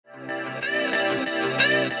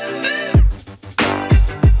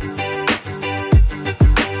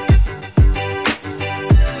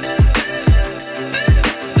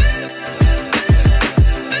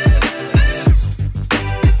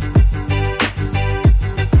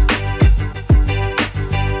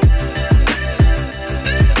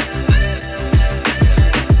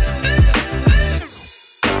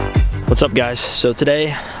What's up, guys? So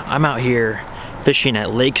today I'm out here fishing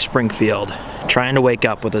at Lake Springfield, trying to wake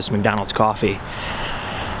up with this McDonald's coffee.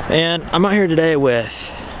 And I'm out here today with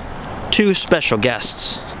two special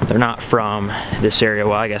guests. They're not from this area.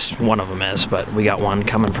 Well, I guess one of them is, but we got one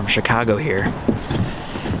coming from Chicago here.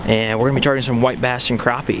 And we're gonna be targeting some white bass and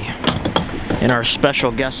crappie. And our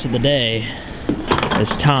special guest of the day is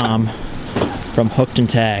Tom from Hooked and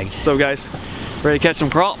Tagged. What's up, guys? Ready to catch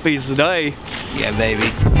some crappies today? Yeah, baby.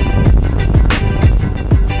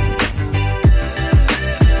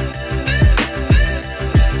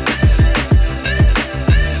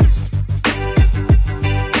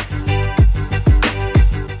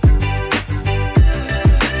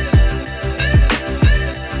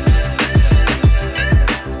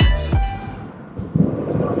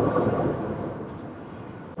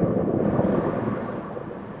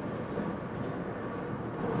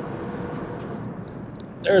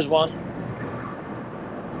 There's one.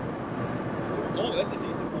 Oh, that's a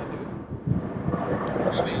decent one, dude.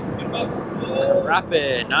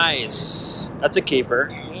 Crappie, nice. That's a keeper.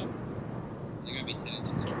 They're gonna be 10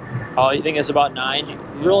 inches. Oh, you think it's about 9?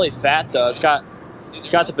 Really fat though. It's got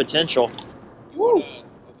the potential. Woo!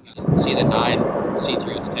 See the 9? See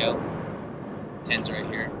through its tail? 10's right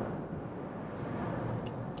here.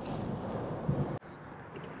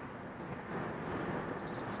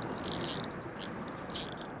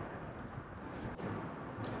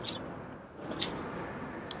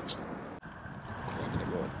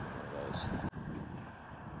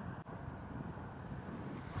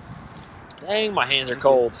 Dang, my hands are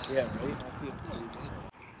cold. Yeah, right?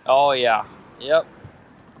 Oh yeah. Yep.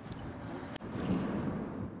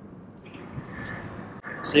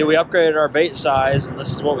 See, we upgraded our bait size, and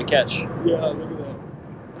this is what we catch. Yeah, look at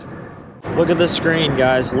that. Look at the screen,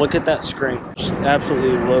 guys. Look at that screen. Just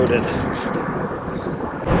absolutely loaded.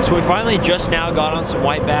 So we finally just now got on some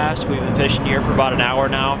white bass. We've been fishing here for about an hour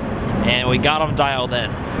now, and we got them dialed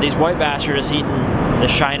in. These white bass are just eating the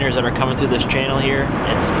shiners that are coming through this channel here.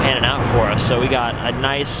 It's panning out for us. So we got a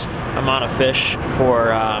nice amount of fish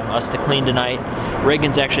for us to clean tonight.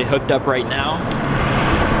 Reagan's actually hooked up right now.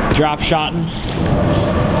 Drop shotting.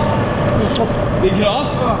 Did you get off?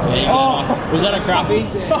 Oh, was that a crappie?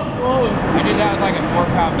 I did that with like a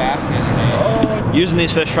 4-pound bass the other day. Using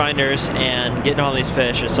these fish finders and getting all these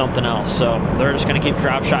fish is something else. So they're just gonna keep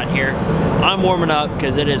drop shotting here. I'm warming up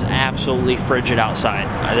because it is absolutely frigid outside.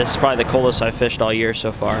 This is probably the coldest I've fished all year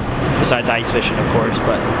so far, besides ice fishing, of course.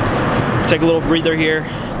 But take a little breather here.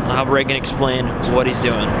 I'll have Reagan explain what he's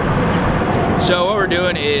doing. So what we're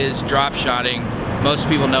doing is drop shotting. Most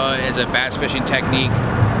people know it as a bass fishing technique,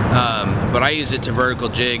 but I use it to vertical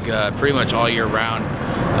jig pretty much all year round.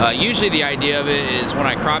 Usually the idea of it is when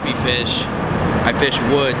I crappie fish, I fish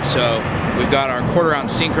wood. So we've got our 1/4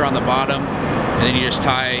 ounce sinker on the bottom, and then you just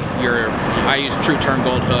tie I use True Turn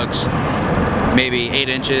Gold hooks, maybe 8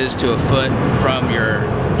 inches to a foot from your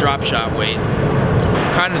drop shot weight.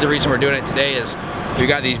 Kind of the reason we're doing it today is we've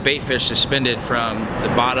got these bait fish suspended from the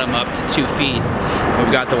bottom up to 2 feet.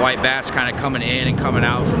 We've got the white bass kind of coming in and coming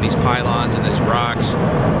out from these pylons and these rocks,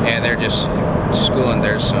 and they're just schooling.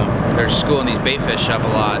 They're schooling these bait fish up a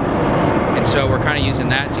lot, and so we're kind of using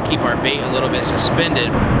that to keep our bait a little bit suspended.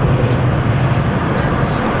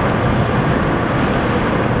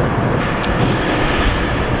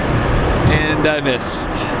 And I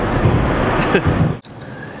missed.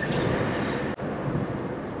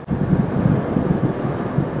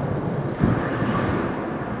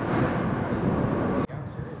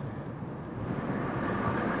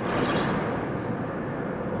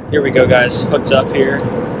 Here we go, guys. Hooked up here.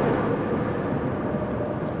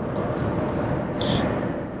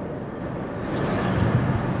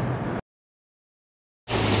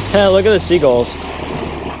 Hey, look at the seagulls.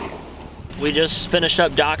 We just finished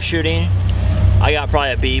up dock shooting. I got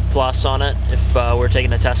probably a B+ on it if we're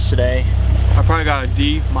taking a test today. I probably got a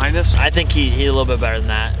D-. I think he's a little bit better than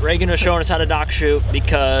that. Reagan was showing us how to dock shoot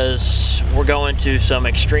because we're going to some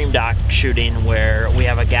extreme dock shooting where we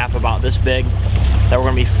have a gap about this big that we're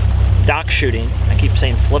gonna be dock shooting. I keep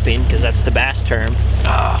saying flipping because that's the bass term.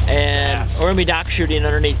 And we're gonna be dock shooting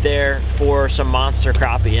underneath there for some monster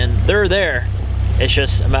crappie, and they're there. It's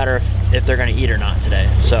just a matter of if they're gonna eat or not today.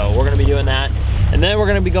 So we're gonna be doing that. And then we're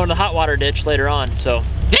gonna be going to the hot water ditch later on. So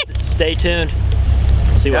stay tuned,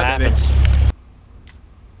 see what happens.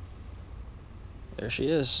 There she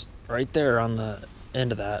is, right there on the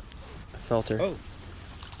end of that filter. Oh.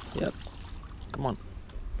 Yep. Come on.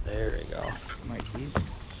 There we go.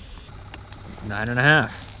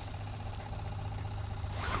 9.5.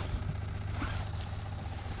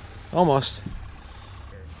 Almost.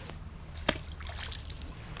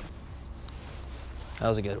 That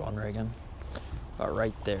was a good one, Reagan. About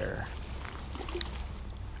right there.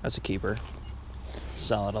 That's a keeper.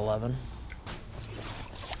 Solid 11.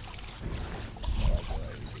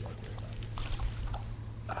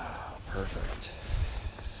 Oh, perfect.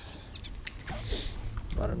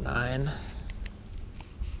 About a 9.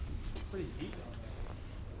 Pretty deep down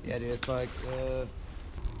Yeah, dude, it's like,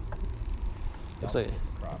 Looks like it's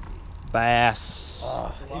a crop. bass.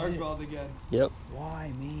 there. Largemouth again. Yep.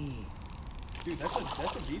 Why me? Dude, that's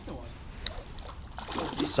a decent one.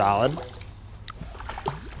 Solid.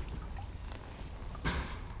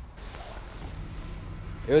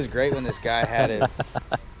 It was great when this guy had his.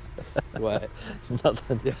 What?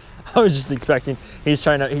 Nothing. I was just expecting. He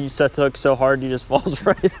sets the hook so hard he just falls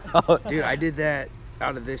right out. Dude, I did that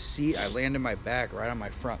out of this seat. I landed my back right on my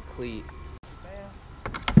front cleat.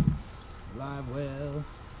 Live well.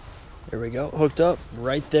 Here we go. Hooked up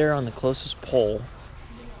right there on the closest pole.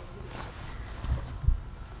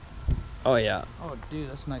 Oh yeah. Oh,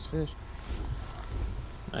 dude, that's a nice fish.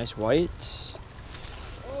 Nice white.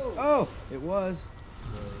 Oh, it was.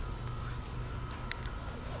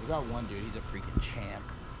 We got one dude. He's a freaking champ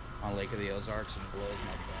on Lake of the Ozarks and blows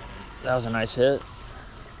my bone. That was a nice hit.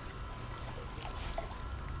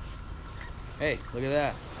 Hey, look at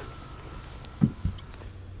that.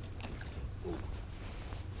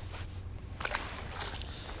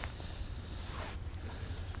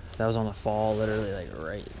 That was on the fall, literally like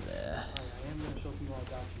right there. I am going to show people how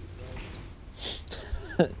dock shoots,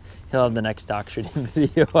 right? He'll have the next dock shooting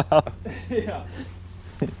video out. Yeah.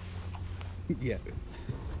 Yeah.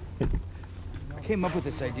 I came up with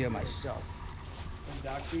this idea myself. And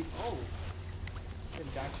dock shoot. Oh.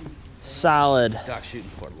 And dock shoot. Solid. Dock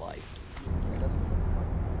shooting for life.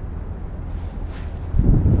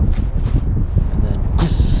 And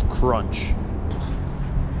then crunch.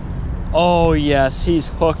 Oh yes, he's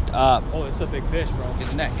hooked up. Oh, it's a big fish, bro. Get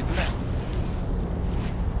the net, get the net.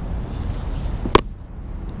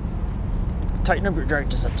 Tighten up your drag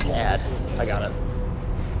just a tad. I got it.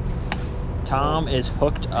 Tom is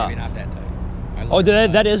hooked up. Maybe not that tight. Oh,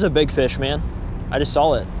 that is a big fish, man. I just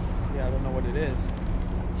saw it. Yeah, I don't know what it is.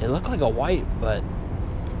 It looked like a white, but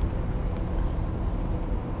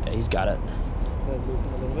yeah, he's got it. Let it loosen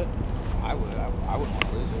a little bit. I wouldn't want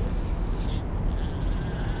to lose it.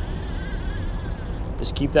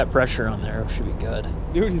 Just keep that pressure on there. It should be good.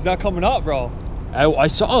 Dude, he's not coming up, bro. I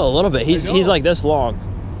saw a little bit. He's like this long.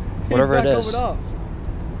 Whatever it is. He's not coming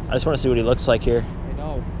up. I just want to see what he looks like here. I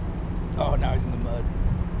know. Oh, now he's in the mud.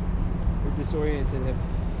 We're disoriented him.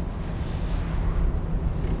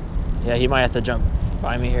 Yeah, he might have to jump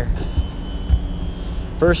by me here.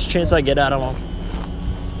 First chance I get at him.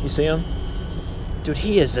 You see him? Dude,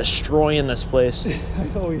 he is destroying this place. I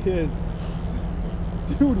know he is.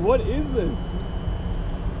 Dude, what is this?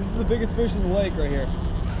 This is the biggest fish in the lake right here.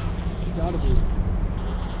 It's gotta be.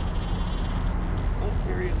 Oh,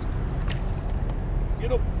 here he is.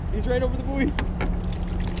 Get him. He's right over the buoy.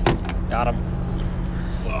 Got him.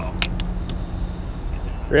 Wow.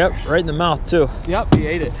 Yep, right in the mouth too. Yep, he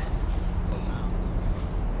ate it.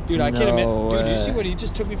 Dude, I can't admit. No Dude, you see way. what he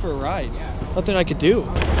just took me for a ride? Nothing I could do.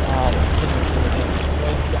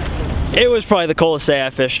 It was probably the coldest day I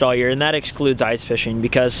fished all year, and that excludes ice fishing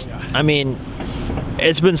because, I mean,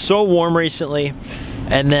 it's been so warm recently,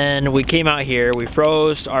 and then we came out here, we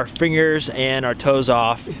froze our fingers and our toes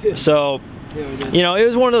off. So, you know, it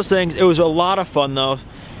was one of those things. It was a lot of fun though,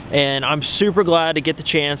 and I'm super glad to get the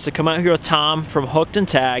chance to come out here with Tom from Hooked and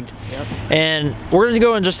Tagged. Yep. And we're gonna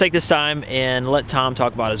go and just take this time and let Tom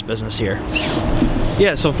talk about his business here.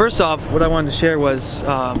 Yeah, so first off, what I wanted to share was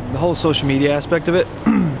the whole social media aspect of it.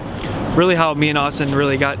 Really how me and Austin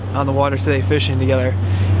really got on the water today fishing together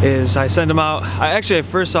is I sent him out. I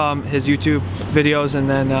first saw his YouTube videos, and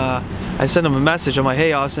then I sent him a message. I'm like,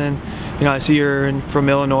 hey Austin, you know, I see you're from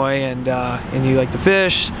Illinois and you like to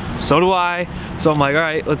fish, so do I. So I'm like, all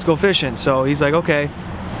right, let's go fishing. So he's like, okay.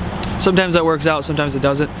 Sometimes that works out, sometimes it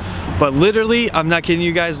doesn't. But literally, I'm not kidding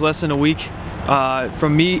you guys, less than a week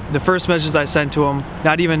from me, the first message I sent to him,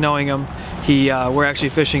 not even knowing him, we're actually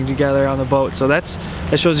fishing together on the boat. So that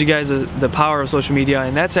shows you guys the power of social media,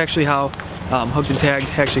 and that's actually how Hooked and Tagged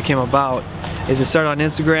actually came about. Is it started on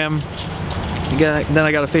Instagram, then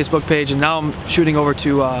I got a Facebook page, and now I'm shooting over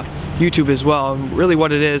to YouTube as well. And really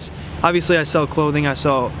what it is, obviously I sell clothing, I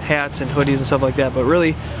sell hats and hoodies and stuff like that, but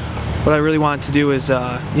really what I really wanted to do is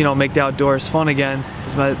you know, make the outdoors fun again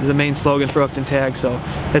is the main slogan for Hooked and Tagged. So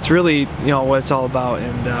that's really, you know, what it's all about.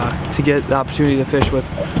 And to get the opportunity to fish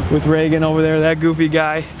with Reagan over there, that goofy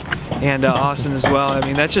guy, and Austin as well. I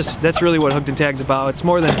mean, that's really what Hooked and Tag's about. It's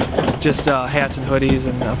more than just hats and hoodies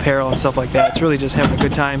and apparel and stuff like that. It's really just having a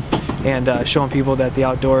good time and showing people that the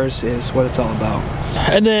outdoors is what it's all about.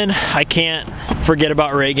 And then I can't forget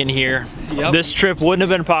about Reagan here. Yep. This trip wouldn't have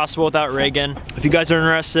been possible without Reagan. If you guys are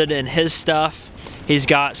interested in his stuff, he's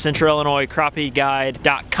got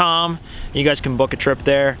CentralIllinoisCrappieGuide.com. You guys can book a trip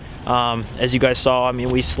there. As you guys saw, I mean,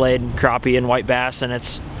 we slayed crappie and white bass, and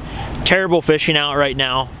it's terrible fishing out right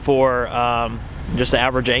now for just the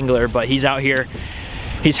average angler, but he's out here.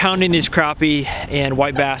 He's hounding these crappie and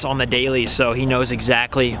white bass on the daily, so he knows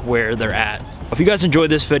exactly where they're at. If you guys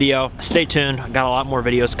enjoyed this video, stay tuned. I got a lot more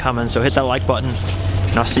videos coming, so hit that like button,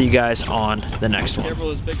 and I'll see you guys on the next one. Careful,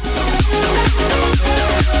 those big...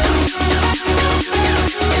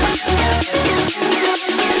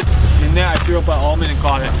 And then I threw up an almond and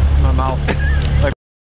caught it in my mouth.